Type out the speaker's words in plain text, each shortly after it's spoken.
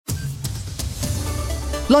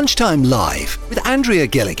Lunchtime Live with Andfrea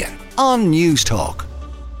Gilligan on News Talk.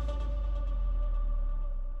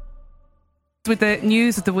 With the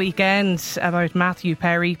news of the weekend about Matthew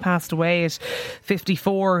Perry, passed away at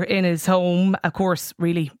 54 in his home. Of course,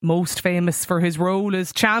 really most famous for his role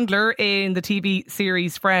as Chandler in the TV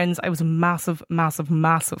series Friends. I was a massive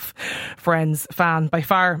Friends fan. By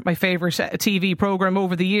far my favourite TV programme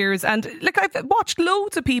over the years. And look, I've watched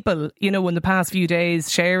loads of people, in the past few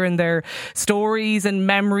days sharing their stories and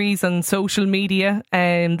memories on social media.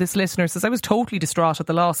 This listener says, I was totally distraught at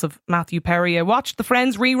the loss of Matthew Perry. I watched the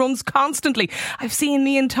Friends reruns constantly. I've seen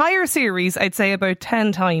the entire series, I'd say about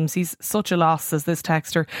 10 times. He's such a loss, says this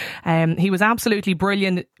texter. He was absolutely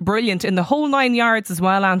brilliant in the whole 9 yards as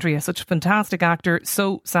well, Andfrea. Such a fantastic actor.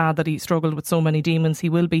 So sad that he struggled with so many demons. He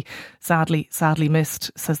will be sadly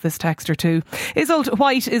missed, says this texter too. Iseult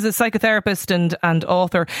White is a psychotherapist and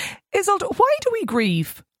author. Iseult, why do we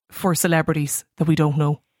grieve for celebrities that we don't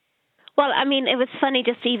know? Well, I mean, it was funny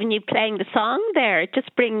just even you playing the song there. It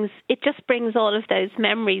just brings all of those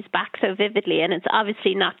memories back so vividly. And it's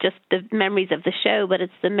obviously not just the memories of the show, but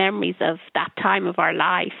it's the memories of that time of our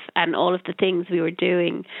life and all of the things we were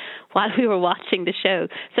doing while we were watching the show.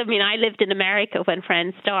 So, I mean, I lived in America when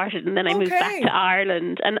Friends started, and then I moved back to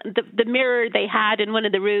Ireland. And the mirror they had in one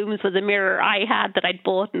of the rooms was a mirror I had that I'd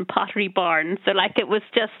bought in Pottery Barn. So, like, it was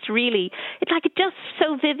just really, it just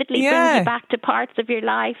so vividly brings you back to parts of your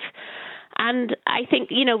life. And I think,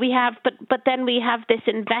 we have, but then we have this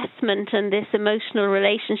investment and this emotional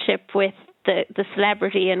relationship with the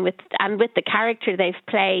celebrity and with the character they've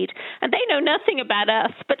played. And they know nothing about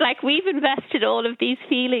us, but we've invested all of these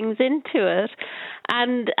feelings into it.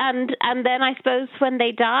 And then I suppose when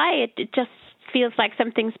they die, it just feels like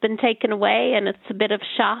something's been taken away, and it's a bit of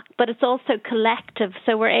shock, but it's also collective.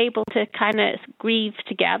 So we're able to kind of grieve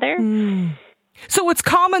together. So it's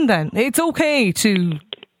common then. It's okay to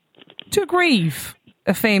grieve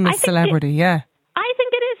a famous celebrity, I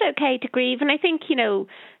think it is okay to grieve, and I think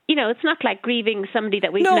it's not like grieving somebody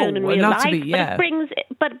that we've known in real life.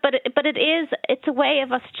 But it's a way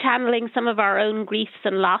of us channeling some of our own griefs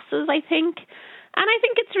and losses, I think, and I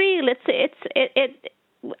think it's real.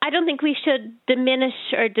 I don't think we should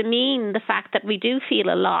diminish or demean the fact that we do feel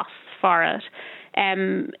a loss for it.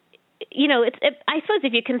 I suppose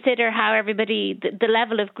if you consider how everybody, the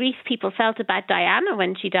level of grief people felt about Diana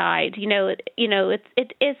when she died,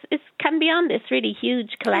 it can be on this really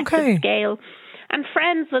huge collective scale. And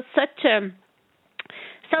Friends was such a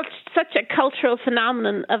cultural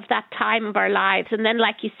phenomenon of that time of our lives. And then,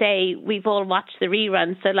 like you say, we've all watched the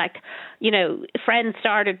reruns. So, Friends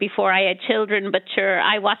started before I had children, but sure,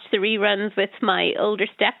 I watched the reruns with my older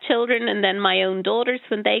stepchildren and then my own daughters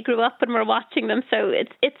when they grew up and were watching them. So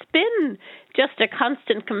it's been just a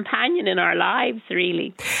constant companion in our lives,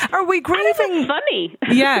 really. Are we grieving? And it was funny.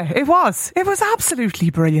 Yeah, it was. It was absolutely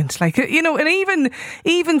brilliant. And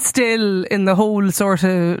even still in the whole sort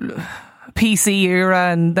of PC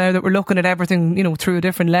era, and now that we're looking at everything, through a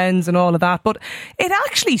different lens and all of that, but it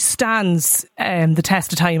actually stands the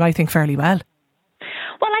test of time, I think, fairly well.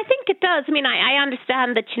 Well, I think it does. I mean, I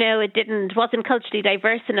understand that, it wasn't culturally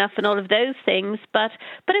diverse enough and all of those things, but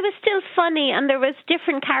it was still funny, and there was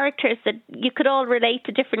different characters that you could all relate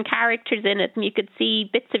to different characters in it, and you could see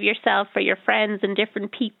bits of yourself or your friends and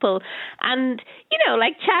different people. And,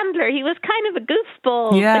 like Chandler, he was kind of a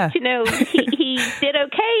goofball, but, he did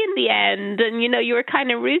okay in the end, and, you were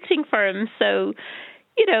kind of rooting for him, so,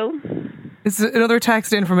 It's another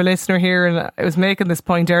text in from a listener here, and I was making this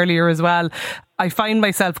point earlier as well. I find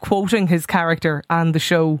myself quoting his character and the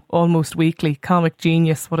show almost weekly. Comic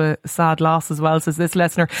genius. What a sad loss as well, says this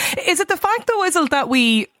listener. Is it the fact, though, Iseult, that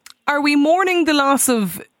are we mourning the loss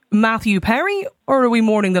of Matthew Perry, or are we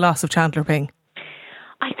mourning the loss of Chandler Bing?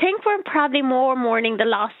 I think we're probably more mourning the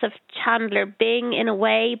loss of Chandler Bing in a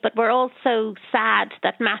way, but we're also sad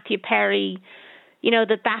that Matthew Perry,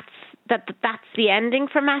 that's the ending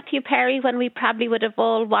for Matthew Perry, when we probably would have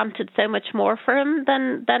all wanted so much more for him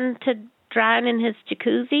than to drown in his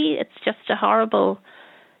jacuzzi. It's just a horrible,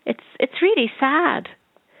 it's really sad.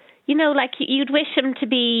 You'd wish him to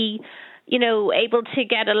be, able to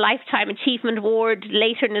get a Lifetime Achievement Award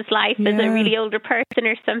later in his life as a really older person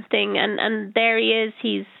or something, and there he is,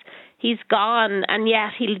 he's gone, and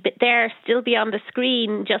yet he'll be there, still be on the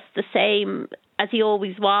screen just the same as he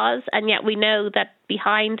always was, and yet we know that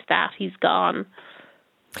behind that he's gone.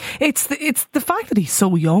 It's the fact that he's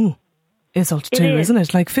so young, Iseult, too, isn't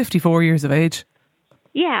it? 54 years of age.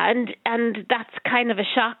 Yeah, and that's kind of a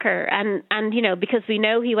shocker, and you know, because we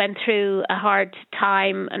know he went through a hard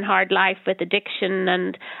time and hard life with addiction,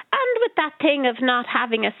 and with that thing of not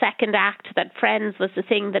having a second act, that Friends was the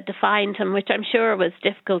thing that defined him, which I'm sure was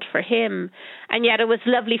difficult for him, and yet it was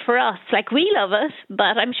lovely for us. Like, we love it,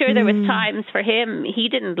 but I'm sure there was times for him he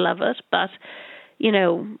didn't love it, but you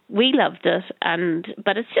know, we loved it,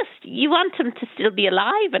 but it's just, you want him to still be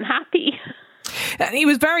alive and happy. And he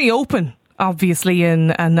was very open, obviously,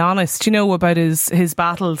 and honest, you know, about his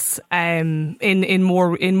battles in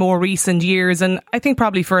more recent years, and I think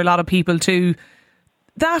probably for a lot of people too,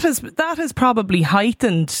 that has probably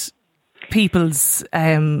heightened people's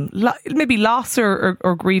maybe loss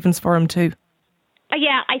or grievance for him too.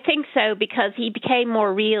 Yeah, I think so, because he became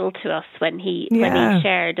more real to us when he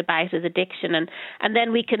shared about his addiction, and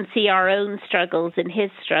then we can see our own struggles in his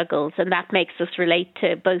struggles, and that makes us relate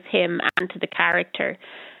to both him and to the character.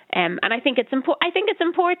 And I think it's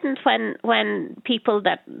important when people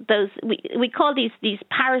we call these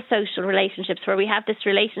parasocial relationships, where we have this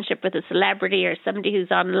relationship with a celebrity or somebody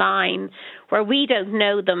who's online, where we don't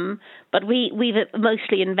know them, but we've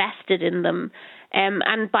emotionally invested in them. And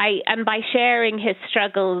by sharing his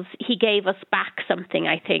struggles, he gave us back something.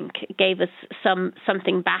 I think gave us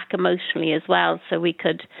something back emotionally as well, so we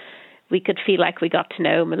could feel like we got to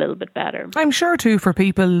know him a little bit better. I'm sure too, for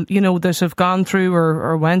people, you know, that have gone through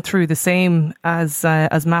or went through the same as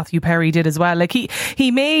Matthew Perry did as well. Like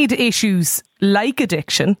he made issues like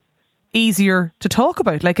addiction easier to talk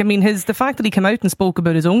about. Like, I mean, the fact that he came out and spoke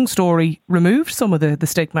about his own story removed some of the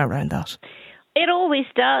stigma around that. It always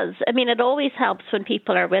does. I mean, it always helps when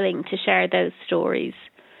people are willing to share those stories.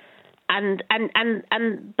 And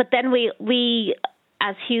but then we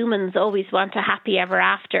as humans always want a happy ever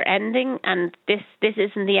after ending, and this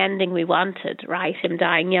isn't the ending we wanted, right? Him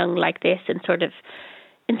dying young like this in sort of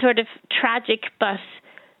tragic but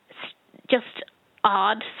just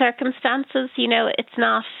odd circumstances. You know, it's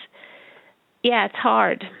not. Yeah, it's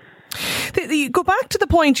hard. Go back to the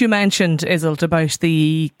point you mentioned, Iseult, about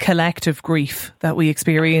the collective grief that we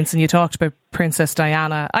experience, and you talked about Princess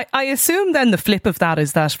Diana. I assume then the flip of that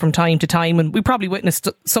is that from time to time, and we probably witnessed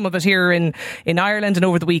some of it here in Ireland and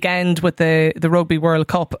over the weekend with the Rugby World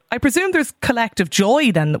Cup, I presume there's collective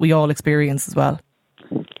joy then that we all experience as well.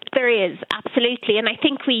 There is, absolutely. And I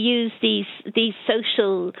think we use these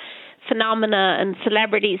social phenomena and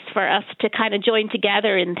celebrities for us to kind of join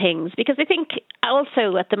together in things, because I think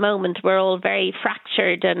also at the moment we're all very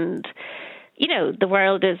fractured, and you know, the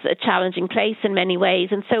world is a challenging place in many ways,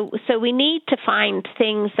 and so we need to find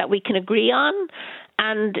things that we can agree on.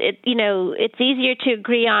 And it's easier to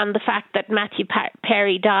agree on the fact that Matthew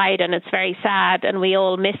Perry died and it's very sad and we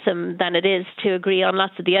all miss him than it is to agree on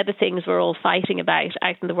lots of the other things we're all fighting about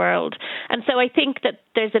out in the world. And so I think that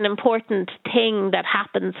there's an important thing that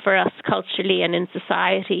happens for us culturally and in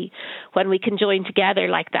society when we can join together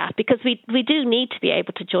like that, because we do need to be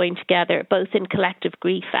able to join together both in collective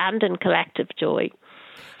grief and in collective joy.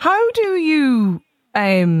 How do you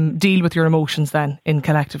deal with your emotions then in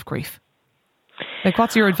collective grief? Like,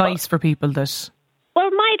 what's your advice for people that... Well,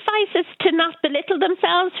 my advice is to not belittle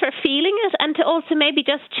themselves for feeling it, and to also maybe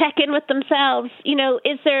just check in with themselves. You know,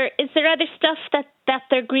 is there other stuff that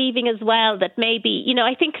they're grieving as well that maybe, you know,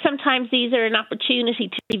 I think sometimes these are an opportunity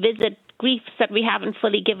to revisit griefs that we haven't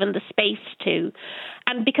fully given the space to.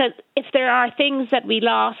 And because if there are things that we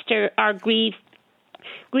lost or are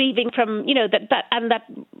grieving from, you know, that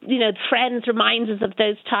Friends reminds us of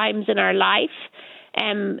those times in our life.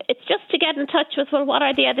 It's just to get in touch with, well, what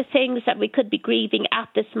are the other things that we could be grieving at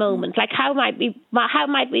this moment? Like, how might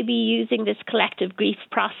we be using this collective grief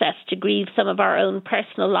process to grieve some of our own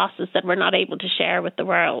personal losses that we're not able to share with the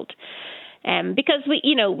world? Because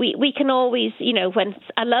we can always, you know, when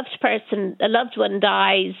a loved one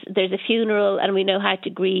dies, there's a funeral and we know how to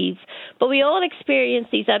grieve. But we all experience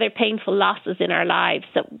these other painful losses in our lives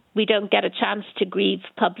that we don't get a chance to grieve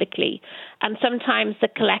publicly. And sometimes the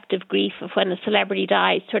collective grief of when a celebrity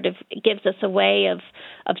dies sort of gives us a way of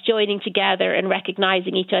joining together and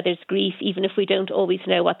recognizing each other's grief, even if we don't always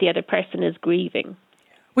know what the other person is grieving.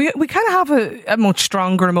 We kind of have a much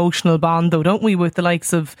stronger emotional bond, though, don't we, with the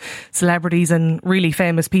likes of celebrities and really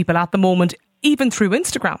famous people at the moment, even through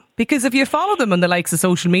Instagram. Because if you follow them on the likes of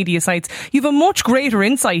social media sites, you have a much greater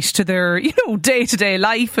insight to their, you know, day-to-day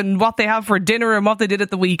life and what they have for dinner and what they did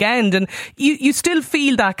at the weekend. And you still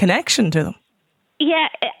feel that connection to them. Yeah,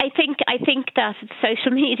 I think that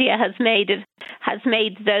social media has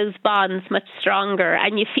made those bonds much stronger,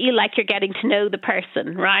 and you feel like you're getting to know the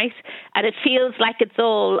person, right? And it feels like it's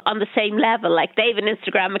all on the same level. Like they have an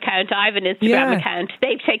Instagram account, I have an Instagram account.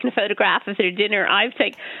 They've taken a photograph of their dinner, I've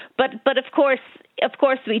taken. But of course,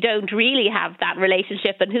 we don't really have that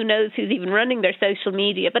relationship, and who knows who's even running their social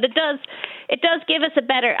media. But it does give us a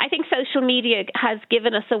better. I think social media has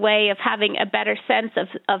given us a way of having a better sense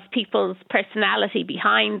of people's personality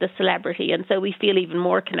behind the celebrity, and so we feel even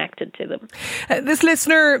more connected to them. This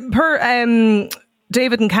listener,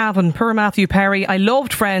 David and Cavan, per Matthew Perry, I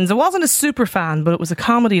loved Friends. I wasn't a super fan, but it was a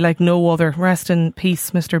comedy like no other. Rest in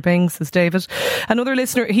peace, Mr. Bing, says David. Another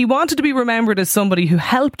listener, he wanted to be remembered as somebody who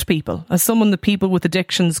helped people, as someone that people with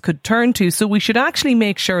addictions could turn to. So we should actually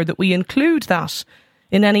make sure that we include that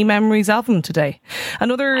in any memories of him today.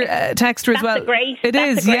 Another texter as well.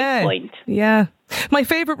 That's a great point. Yeah. My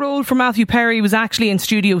favourite role for Matthew Perry was actually in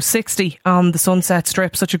Studio 60 on the Sunset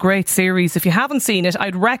Strip. Such a great series. If you haven't seen it,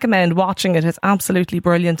 I'd recommend watching it. It's absolutely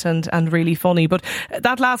brilliant and really funny. But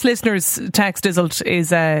that last listener's text, Iseult,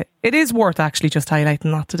 it is worth actually just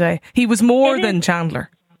highlighting that today. He was more than Chandler.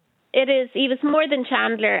 It is. He was more than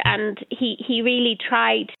Chandler, and he really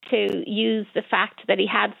tried to use the fact that he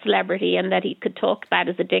had celebrity and that he could talk about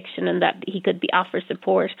his addiction and that he could offer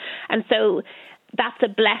support. And so that's a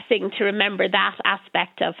blessing to remember that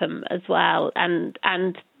aspect of him as well, and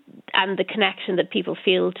the connection that people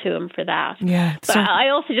feel to him for that. Yeah. But I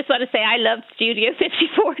also just want to say I loved Studio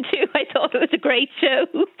 54 too. I thought it was a great show.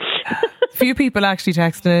 Few people actually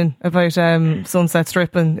texted in about Sunset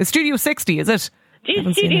Strip, and it's Studio 60, is it?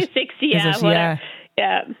 Studio 60, yeah.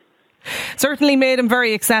 Yeah. Certainly made him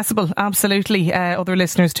very accessible, absolutely. Other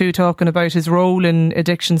listeners too talking about his role in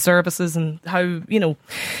addiction services and how,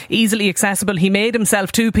 easily accessible he made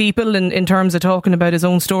himself to people in terms of talking about his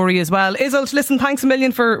own story as well. Iseult, listen, thanks a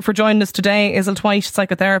million for joining us today. Iseult White,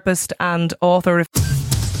 psychotherapist and author.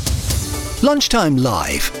 Lunchtime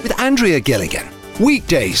Live with Andrea Gilligan.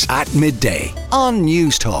 Weekdays at midday on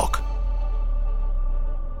News Talk.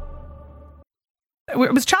 I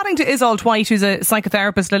was chatting to Iseult White, who's a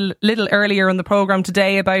psychotherapist, a little earlier in the programme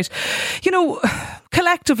today about,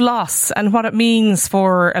 collective loss and what it means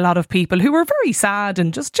for a lot of people who are very sad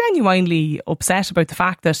and just genuinely upset about the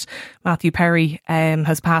fact that Matthew Perry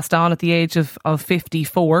has passed on at the age of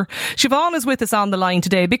 54. Siobhán is with us on the line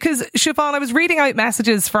today because, Siobhán, I was reading out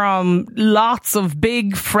messages from lots of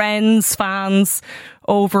big Friends fans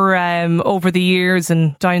over the years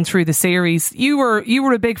and down through the series. You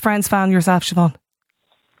were a big Friends fan yourself, Siobhán.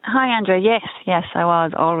 Hi, Andrea. Yes, I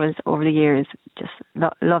was always over the years. Just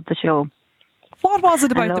loved the show. What was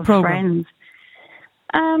it about the programme?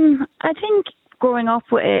 Friends. I think growing up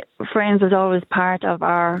with it, Friends was always part of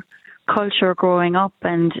our culture growing up,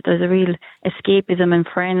 and there's a real escapism in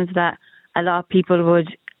Friends that a lot of people would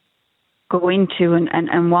go into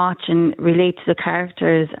and watch and relate to the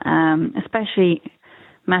characters, especially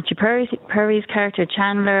Matthew Perry's character,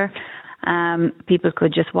 Chandler. People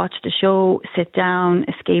could just watch the show, sit down,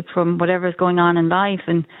 escape from whatever's going on in life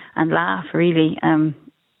and laugh, really.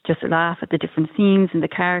 Just laugh at the different scenes and the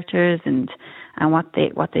characters and what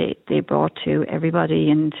they brought to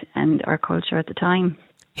everybody and our culture at the time.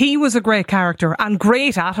 He was a great character and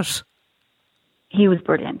great at it. He was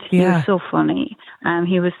brilliant. He was so funny.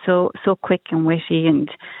 He was so quick and witty, and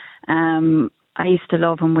I used to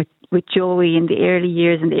love him with Joey in the early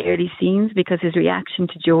years and the early scenes, because his reaction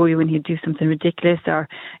to Joey when he'd do something ridiculous, or,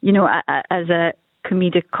 as a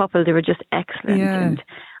comedic couple, they were just excellent. Yeah.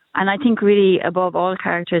 And I think really above all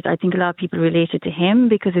characters, I think a lot of people related to him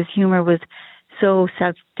because his humour was so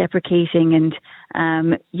self-deprecating, and,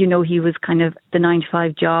 he was kind of the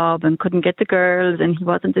 9-to-5 job and couldn't get the girls, and he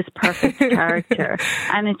wasn't this perfect character.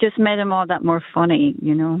 And it just made him all that more funny,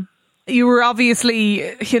 You were obviously,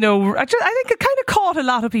 I think it kind of caught a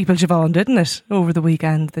lot of people, Siobhán, didn't it, over the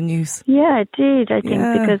weekend, the news? Yeah, it did, I think,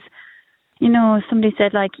 because, somebody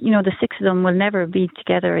said, the six of them will never be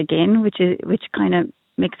together again, which kind of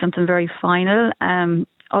makes something very final.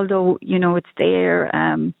 Although, it's there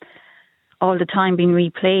all the time being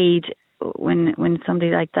replayed, when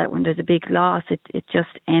somebody like that, when there's a big loss, it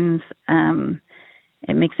just ends.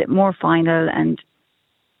 It makes it more final, and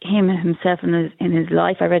him himself in his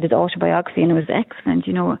life. I read his autobiography and it was excellent.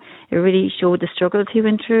 It really showed the struggles he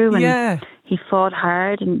went through, and he fought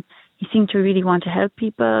hard, and he seemed to really want to help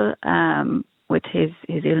people with his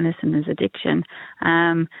illness and his addiction.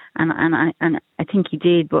 And I think he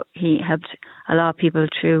did, but he helped a lot of people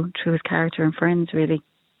through his character and Friends, really.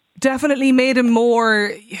 Definitely made him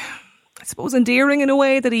more, I suppose, endearing in a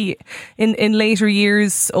way that he, in later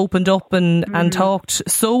years, opened up and talked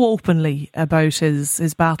so openly about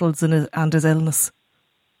his battles and his illness.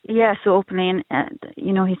 Yeah, so openly. And,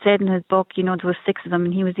 he said in his book, there was 6 of them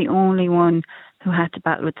and he was the only one who had to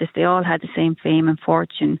battle with this. They all had the same fame and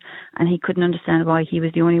fortune, and he couldn't understand why he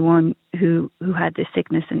was the only one who had this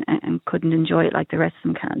sickness and couldn't enjoy it like the rest of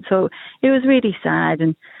them can. So it was really sad,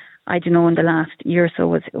 and I don't know, in the last year or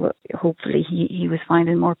so, hopefully he was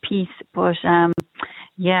finding more peace. But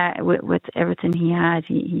with everything he had,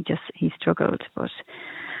 he struggled. But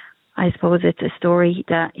I suppose it's a story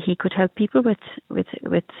that he could help people with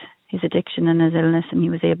his addiction and his illness, and he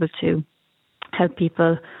was able to help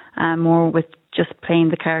people more with just playing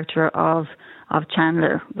the character of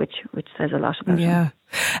Chandler, which says a lot about him.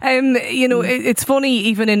 It's funny,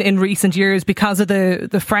 even in recent years, because of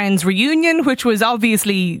the Friends reunion, which was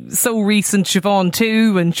obviously so recent, Siobhán,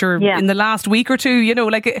 too, and in the last week or two,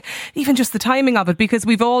 even just the timing of it, because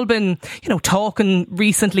we've all been, talking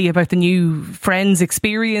recently about the new Friends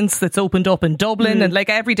experience that's opened up in Dublin, and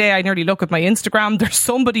every day I nearly look at my Instagram, there's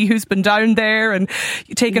somebody who's been down there and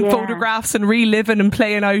taking photographs and reliving and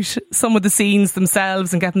playing out some of the scenes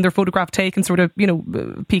themselves and getting their photograph taken, sort of,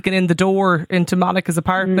 peeking in the door into Monica's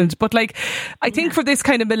apartment. But I think for this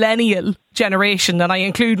kind of millennial generation, and I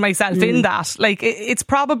include myself in that, it's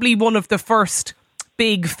probably one of the first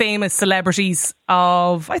big famous celebrities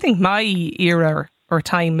of, I think, my era or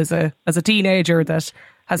time as a teenager that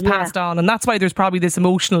has passed on, and that's why there's probably this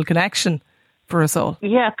emotional connection for us all.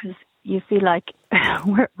 Yeah, because you feel like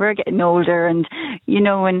we're getting older, and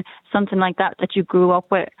when something like that you grew up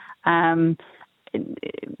with,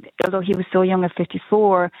 although he was so young at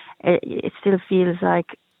 54, it still feels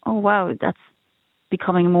like, oh wow, that's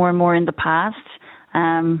becoming more and more in the past,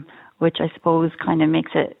 which I suppose kind of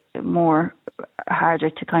makes it more harder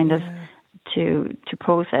to kind of to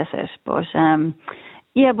process it. But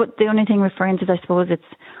but the only thing with Friends is, I suppose, it's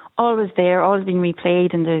always there, always being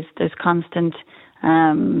replayed, and there's constant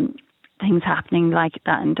things happening like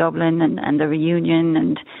that in Dublin and the reunion,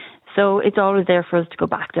 and so it's always there for us to go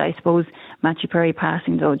back to. I suppose Matthew Perry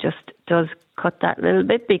passing, though, just does cut that little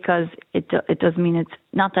bit, because it does mean it's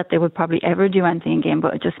not that they would probably ever do anything again,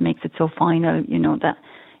 but it just makes it so final, that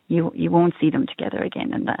you won't see them together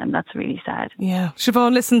again, and that's really sad. Yeah.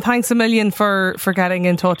 Siobhán, listen, thanks a million for getting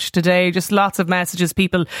in touch today. Just lots of messages,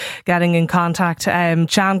 people getting in contact.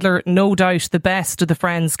 Chandler, no doubt the best of the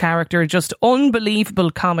Friends character, just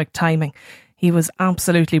unbelievable comic timing. He was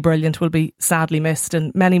absolutely brilliant, will be sadly missed,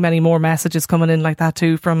 and many, many more messages coming in like that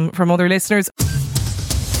too from other listeners.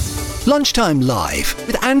 Lunchtime Live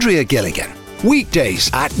with Andrea Gilligan.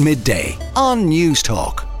 Weekdays at midday on News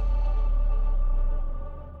Talk.